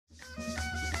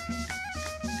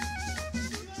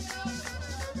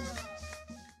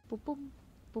Oh,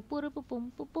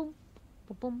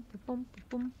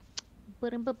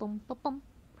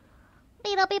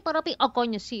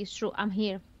 coño, sí, it's true. I'm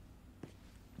here.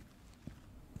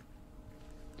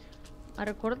 A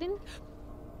recording?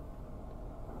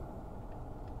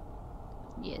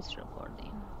 Yes,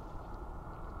 recording.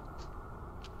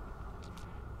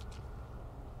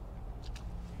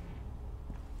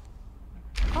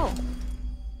 Oh.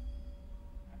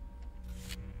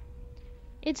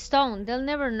 It's stone. They'll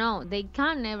never know. They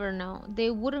can never know. They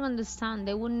wouldn't understand.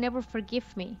 They would never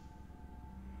forgive me.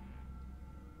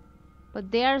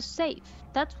 But they are safe.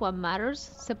 That's what matters.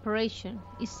 Separation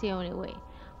is the only way.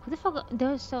 Who the fuck?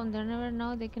 They're stone. They'll never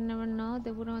know. They can never know.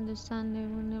 They wouldn't understand. They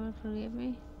would never forgive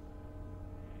me.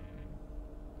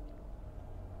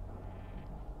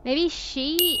 Maybe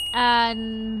she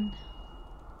and...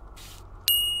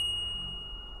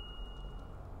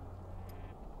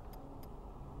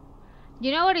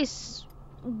 You know what is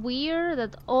weird?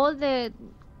 That all the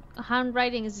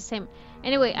handwriting is the same.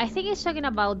 Anyway, I think it's talking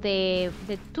about the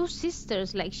two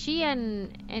sisters, like she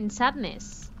and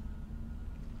Sadness.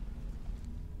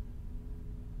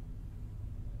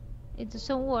 It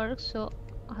doesn't work, so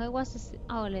how was this?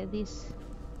 Oh, like this.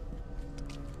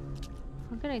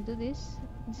 How can I do this?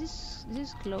 Is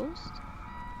this closed?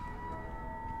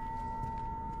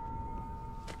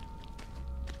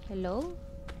 Hello?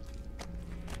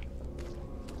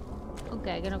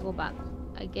 Okay, I'm gonna go back,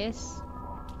 I guess.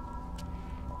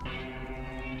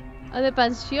 Oh, the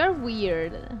pants, you're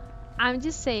weird. I'm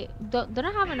just saying, don't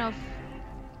I have enough?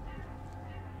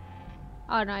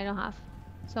 Oh no, I don't have.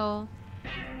 So,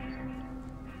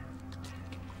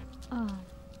 oh.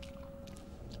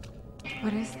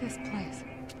 What is this place?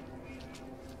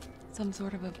 Some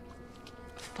sort of a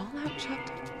fallout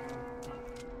check?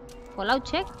 Fallout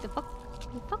check? The fuck?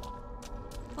 The fuck?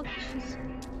 Fuck, jeez.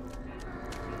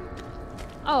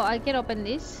 Oh, I can open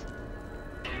this.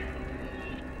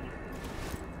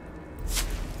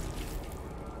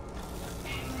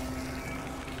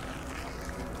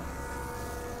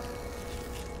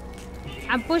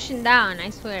 I'm pushing down, I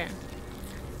swear.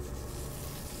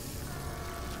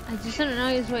 I just don't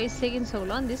know why it's taking so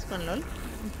long, this one, lol.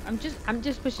 I'm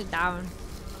just pushing down.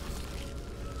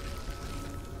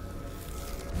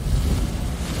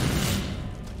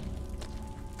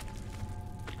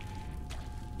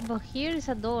 But here is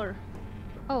a door.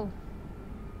 Oh.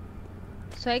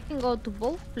 So I can go to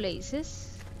both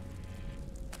places.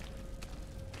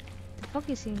 The fuck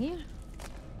is in here?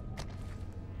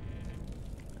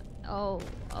 Oh,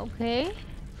 okay.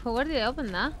 For where did I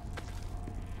open that?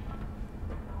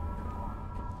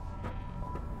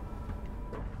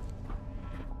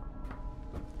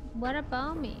 What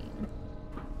about me?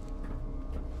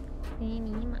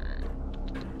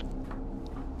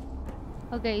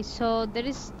 Okay, so there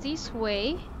is this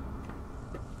way.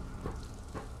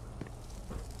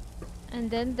 And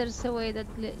then there's a way that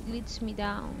leads me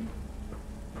down.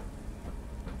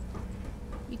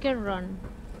 You can run.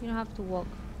 You don't have to walk.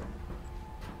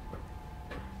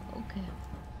 Okay.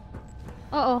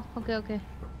 Uh-oh. Okay, okay.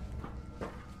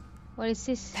 What is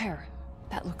this? There.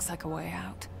 That looks like a way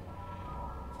out.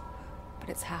 But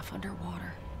it's half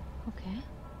underwater. Okay.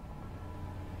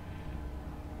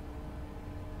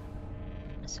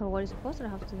 So what is supposed to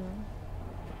have to do?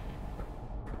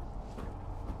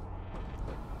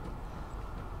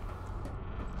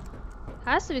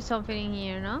 Has to be something in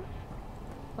here, no?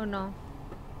 Or no?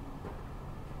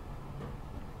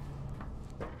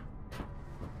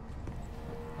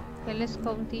 Okay, let's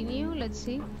continue. Let's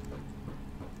see.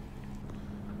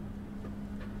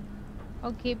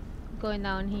 I'll keep going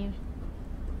down here.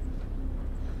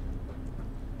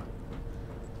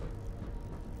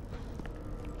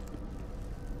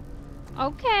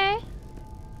 Okay.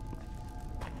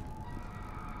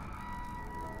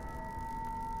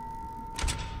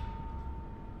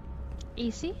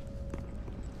 Easy.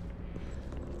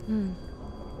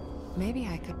 Maybe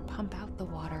I could pump out the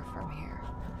water from here.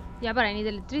 Yeah, but I need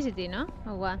electricity, no?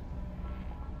 Or what?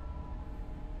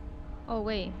 Oh,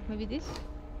 wait. Maybe this?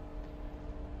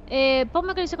 Pop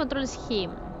mechanism controls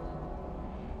him.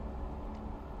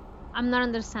 I'm not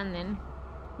understanding.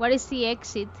 What is the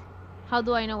exit? How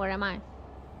do I know where am I?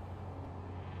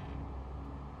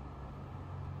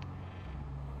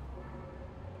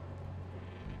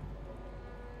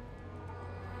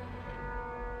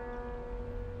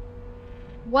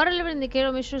 Water level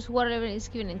indicator measures water level is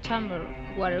given in chamber.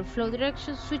 Water flow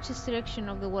direction switches direction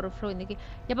of the water flow indicator.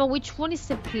 Yeah, but which one is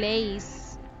the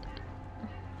place?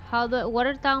 How the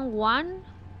water tank 1?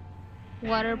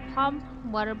 Water pump?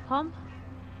 Water pump?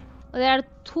 Oh, there are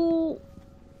 2.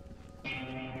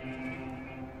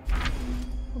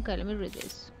 Okay, let me read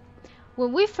this.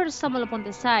 When we first stumbled upon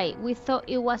the site, we thought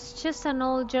it was just an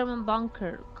old German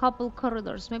bunker, couple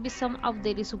corridors, maybe some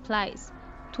outdated supplies.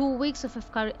 2 weeks of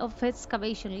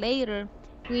excavation later,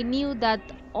 we knew that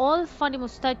old Funny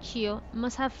Mustachio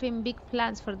must have been big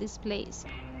plans for this place.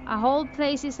 A whole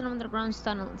place is in underground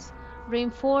tunnels,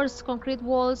 reinforced concrete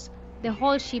walls, the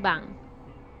whole shebang.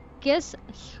 Guess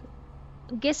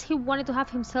he wanted to have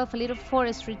himself a little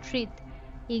forest retreat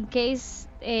in case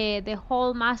the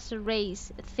whole master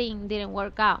race thing didn't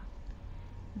work out.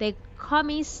 The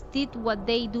commies did what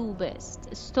they do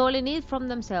best, stealing it from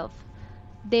themselves.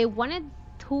 They wanted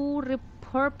to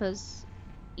repurpose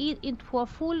it into a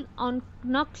full-on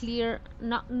nuclear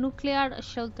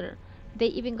shelter. They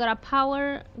even got a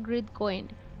power grid going,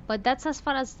 but that's as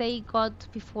far as they got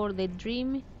before the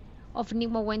dream of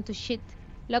Nemo went to shit.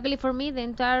 Luckily for me, the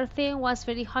entire thing was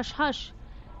very hush-hush,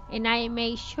 and I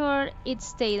made sure it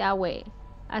stayed that way.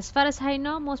 As far as I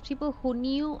know, most people who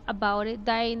knew about it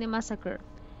died in the massacre.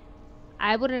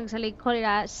 I wouldn't exactly call it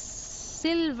a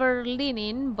silver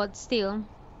lining, but still,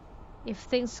 if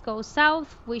things go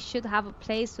south, we should have a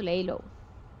place to lay low.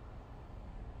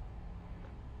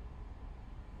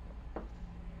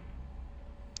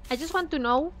 I just want to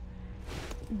know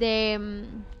the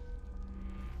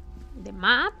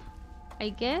map, I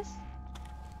guess.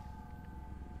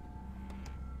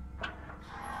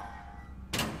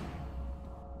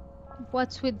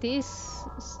 What's with this?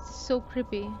 It's so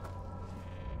creepy.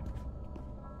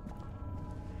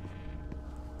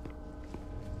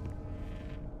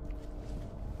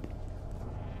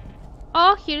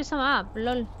 Oh, here's a map.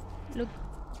 Lol. Look.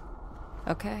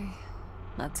 Okay,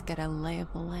 let's get a lay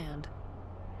of the land.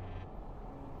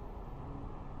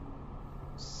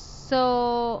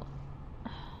 So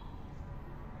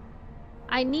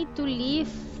I need to leave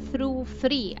through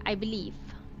 3, I believe.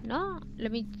 No?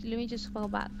 Let me just go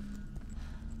back.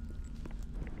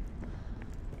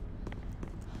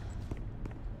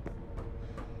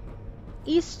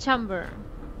 East chamber.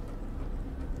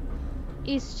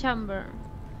 East chamber.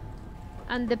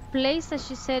 And the place that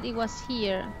she said it was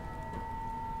here.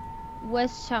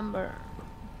 West chamber.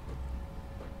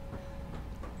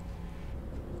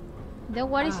 Then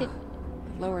what is it?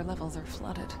 The lower levels are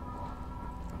flooded.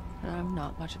 And I'm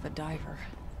not much of a diver.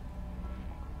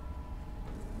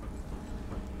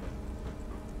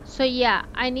 So yeah,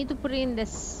 I need to put it in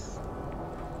this.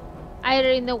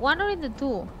 Either in the 1 or in the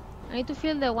 2. I need to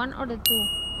fill the 1 or the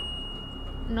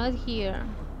 2. Not here.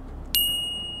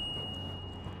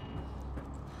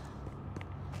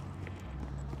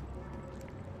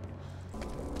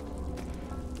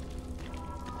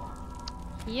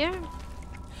 Here?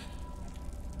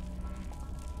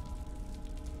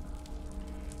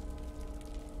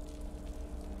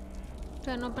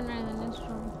 Can open it in the next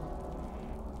room.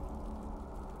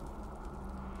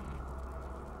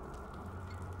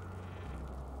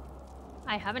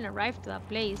 I haven't arrived to that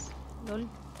place. Lol.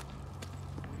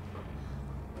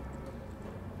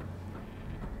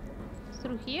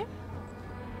 Through here?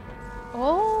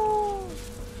 Oh!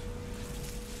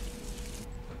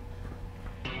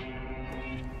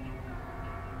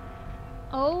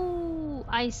 Oh,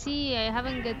 I see. I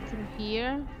haven't get through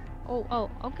here. Oh,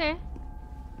 okay.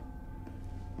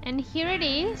 And here it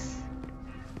is.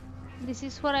 This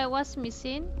is what I was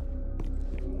missing.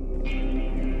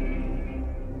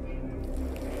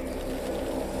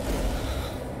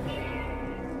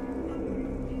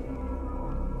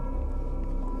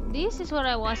 This is what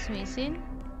I was missing.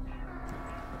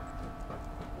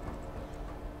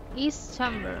 East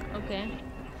chamber, okay.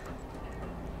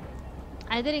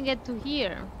 I didn't get to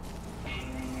here.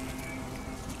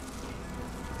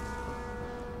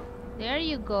 There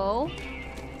you go.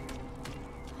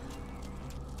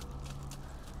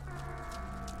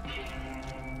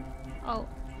 Oh.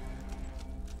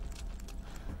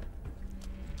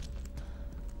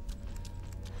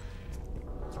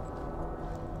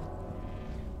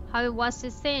 How it was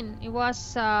this thing? It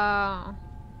was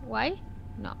Y?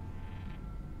 No.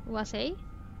 It was A?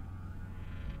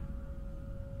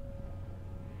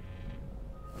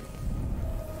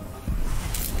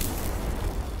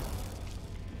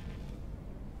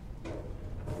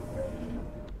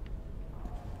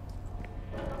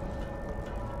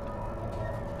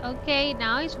 Okay,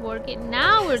 now it's working.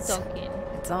 Now we're talking.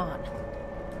 It's on.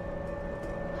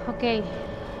 Okay.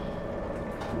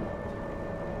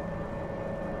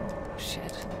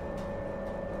 Shit.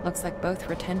 Looks like both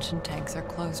retention tanks are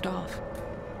closed off.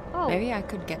 Oh. Maybe I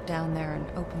could get down there and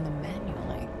open them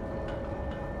manually.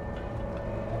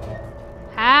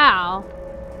 How?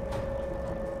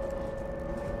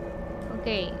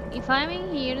 Okay, if I'm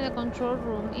in here in the control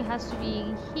room, it has to be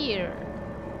in here.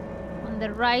 On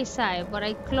the right side, but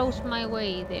I closed my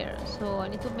way there, so I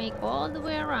need to make all the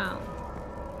way around.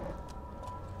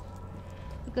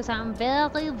 Because I'm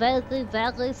very, very,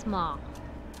 very smart.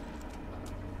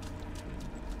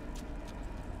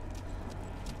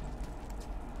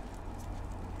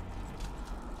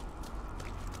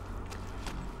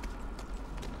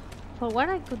 For what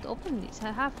I could open this,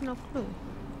 I have no clue.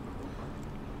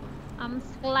 I'm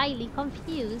slightly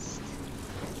confused.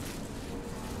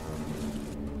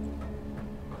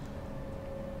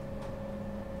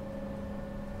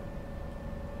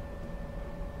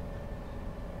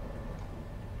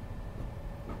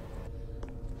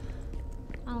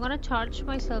 I'm gonna charge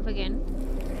myself again.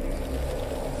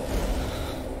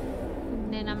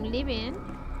 And then I'm leaving.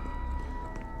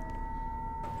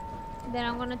 Then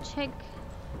I'm gonna check.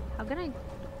 How can I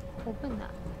open that?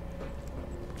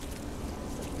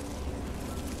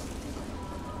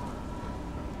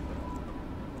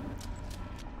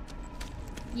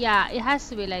 Yeah, it has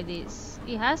to be like this.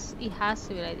 It has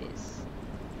to be like this.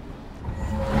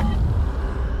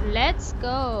 Let's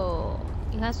go.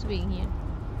 It has to be in here.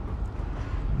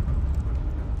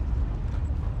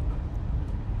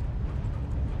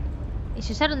 It's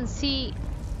just I don't see.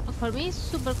 For me, it's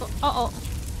super cool. Uh-oh.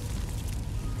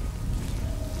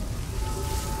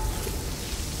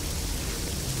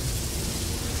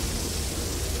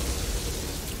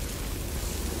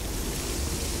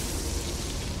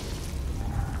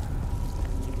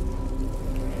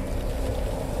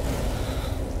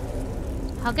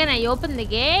 How can I open the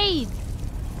gate?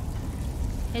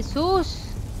 Jesus.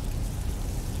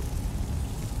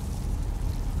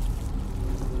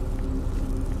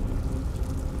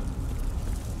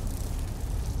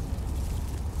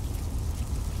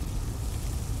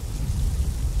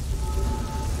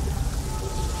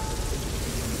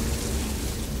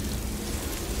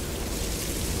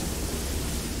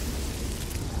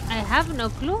 I have no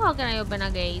clue. How can I open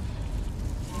a gate?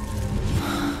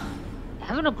 I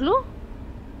have no clue.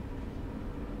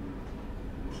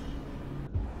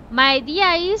 My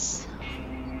idea is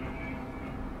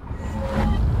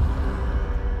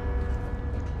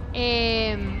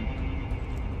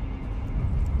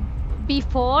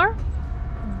before,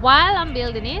 while I'm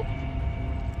building it,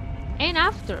 and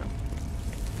after.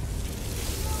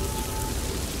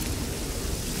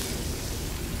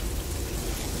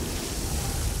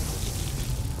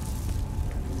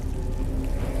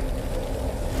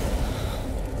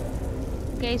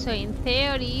 Okay, so in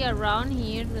theory, around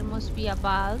here there must be a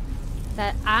valve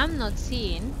that I'm not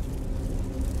seeing.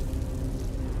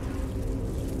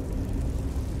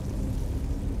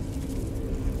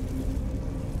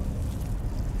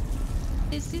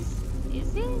 Is this?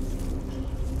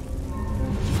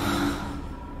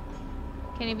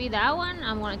 Can it be that one?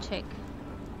 I'm gonna check.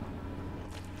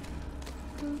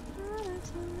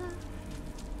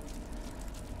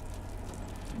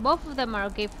 Both of them are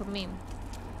okay for me.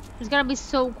 It's gonna be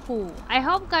so cool. I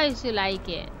hope guys you like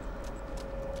it.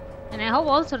 And I hope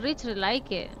also Richard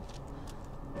like it.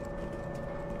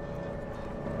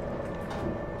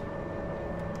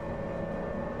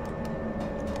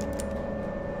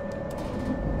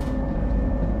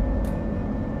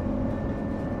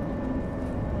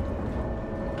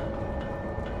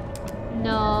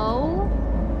 No.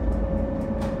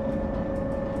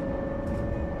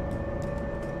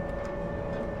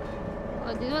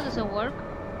 Oh, this one doesn't work.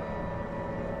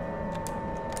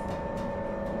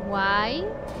 Why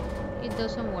it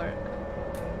doesn't work?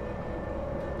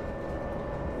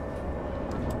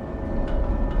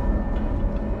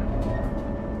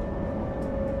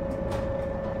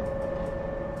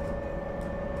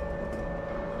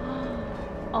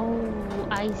 Oh,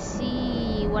 I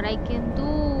see what I can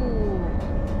do.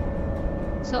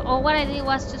 So all what I did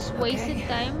was just wasted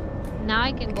time. Now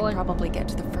I can go and probably get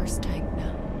to the first tank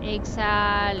now.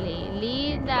 Exactly,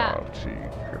 Linda.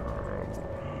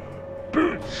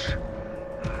 Bitch!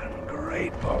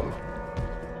 Ungrateful.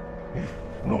 If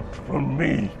not for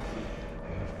me.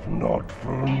 If not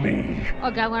for me.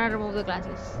 Okay, I'm gonna remove the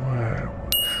glasses. Where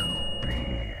would you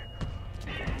be?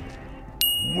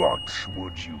 What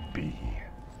would you be?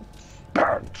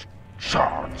 Burnt,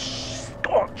 charred,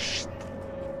 scorched,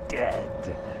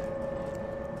 dead.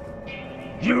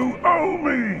 You owe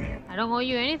me! I don't owe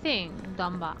you anything,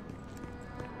 Dumba.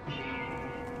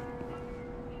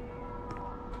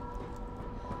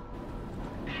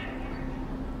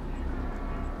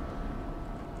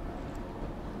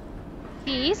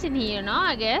 He is in here now,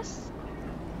 I guess.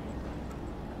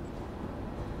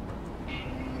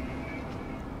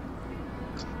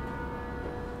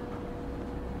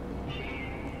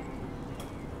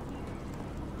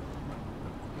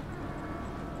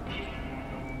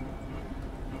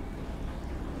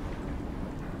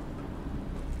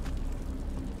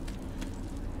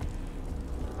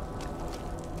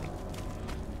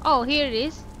 Oh, here it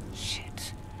is.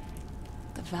 Shit.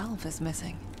 The valve is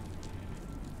missing.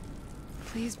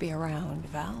 Please be around,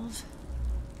 valve.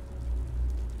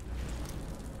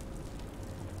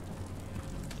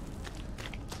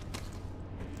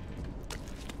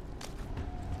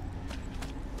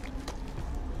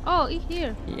 Oh,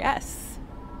 here. Yes.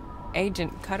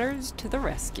 Agent Cutters to the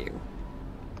rescue.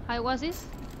 Hi, what's this?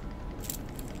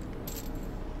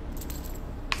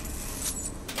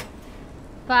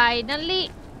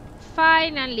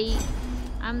 Finally,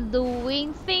 I'm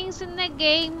doing things in the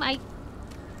game. X.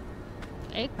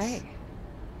 Hey.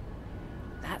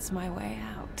 That's my way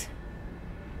out.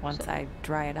 Once I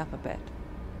dry it up a bit.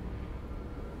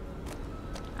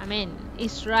 I mean,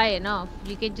 it's dry enough.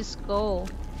 You can just go.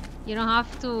 You don't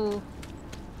have to.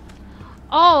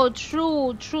 Oh,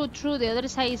 true. The other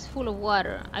side is full of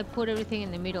water. I put everything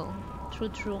in the middle.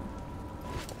 True.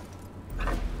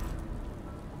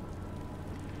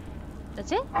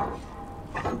 That's it?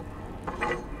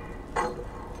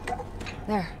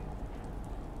 There.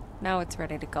 Now it's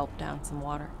ready to gulp down some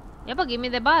water. Yeah, but give me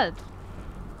the bath.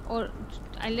 Or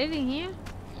I let it in here?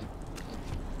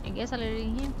 I guess I let it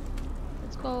in here.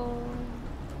 Let's go.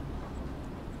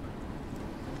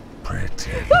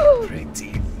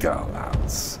 Pretty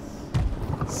dollhouse.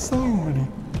 So many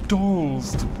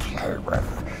dolls to play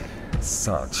with.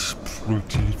 Such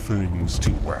pretty things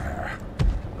to wear.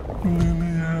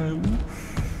 Lillian,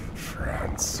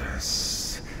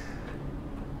 Francis,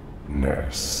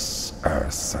 Nurse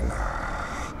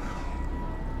Ursula.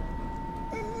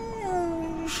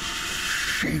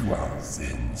 She was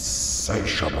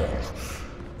insatiable.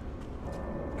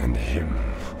 And him,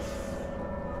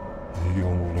 the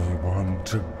only one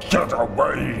to get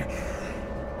away.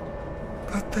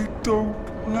 But they don't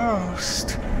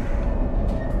last.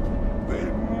 They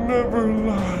never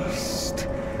last.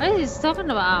 What is he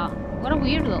talking about? What a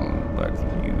weirdo. But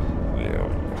you will.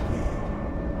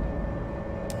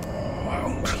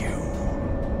 Won't you?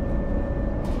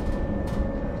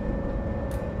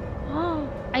 Oh,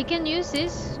 I can use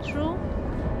this, true.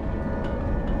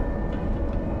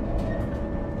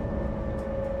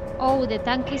 Oh, the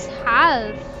tank is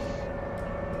half.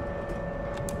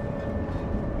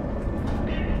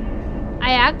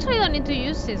 I actually don't need to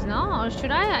use this, no? Or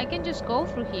should I? I can just go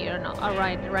through here. No,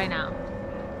 alright, right now.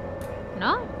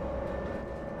 No?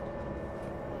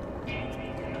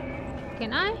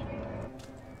 Can I?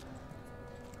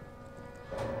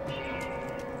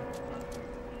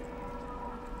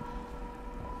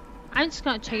 I'm just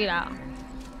gonna check it out.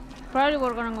 Probably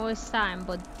we're gonna waste time,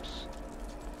 but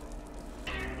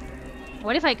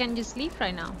what if I can just leave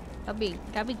right now? That'd be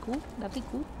cool. That'd be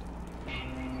cool.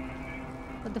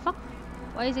 What the fuck?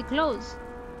 Why is it closed?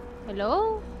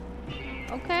 Hello?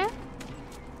 Okay.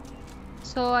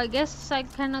 So I guess I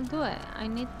cannot do it. I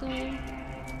need to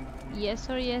yes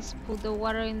or yes put the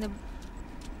water in the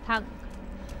tank.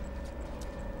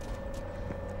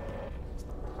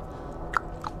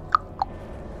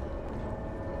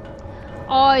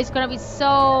 Oh, it's gonna be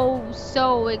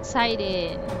so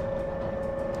exciting.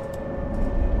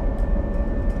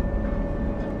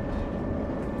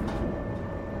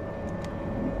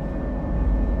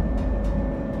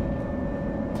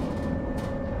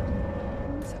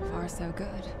 So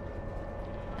good.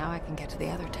 Now I can get to the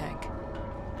other tank.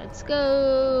 Let's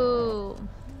go.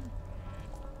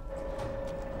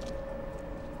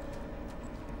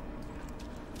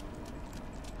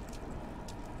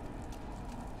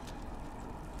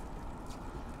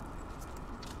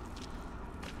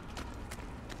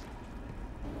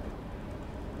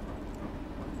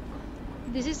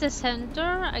 This is the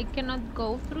center. I cannot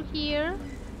go through here.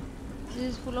 This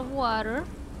is full of water.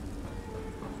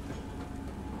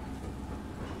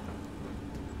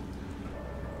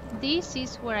 This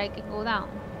is where I can go down.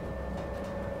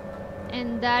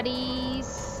 And that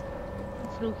is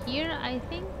through here, I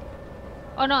think.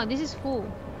 Oh no, this is full.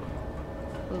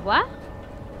 Wait, what?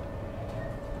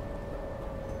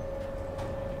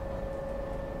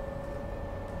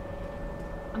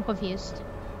 I'm confused.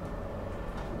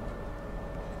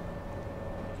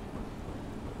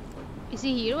 Is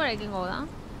it here where I can go down?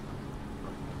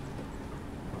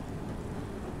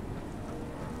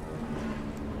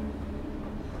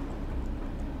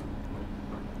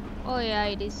 Oh yeah,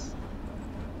 it is.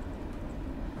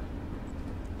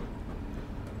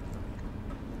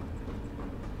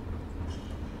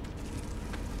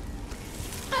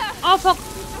 Oh fuck!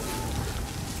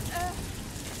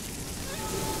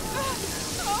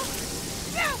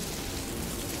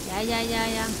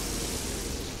 Yeah.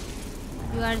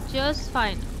 You are just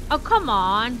fine. Oh, come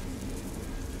on.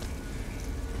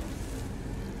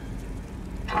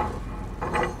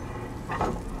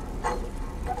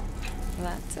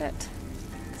 it.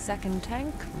 Second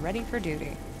tank ready for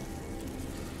duty.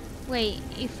 Wait,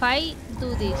 if I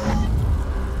do this.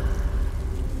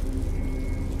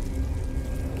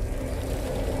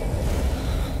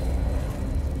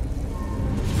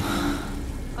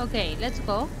 Okay, let's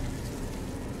go.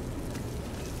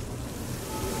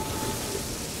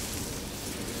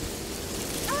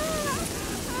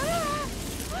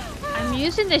 I'm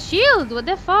using the shield, what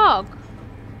the fuck?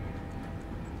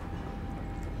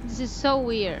 This is so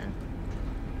weird.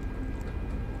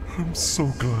 I'm so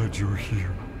glad you're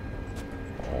here.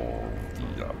 All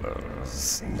the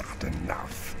others, not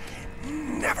enough.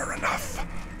 Never enough.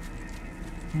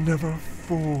 Never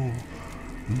full.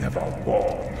 Never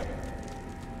warm.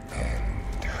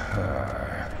 And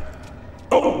her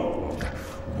old,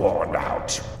 worn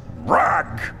out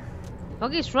rag.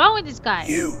 What is wrong with this guy?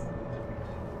 You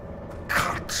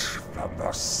cut from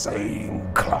the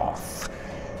same cloth.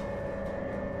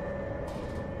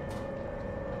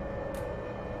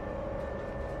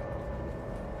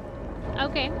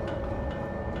 Okay.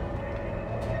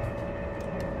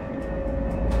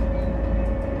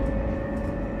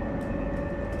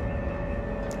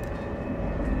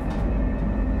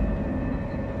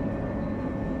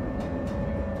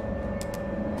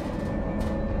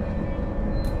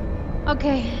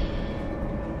 Okay.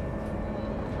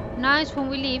 Now is when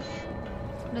we leave.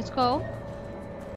 Let's go.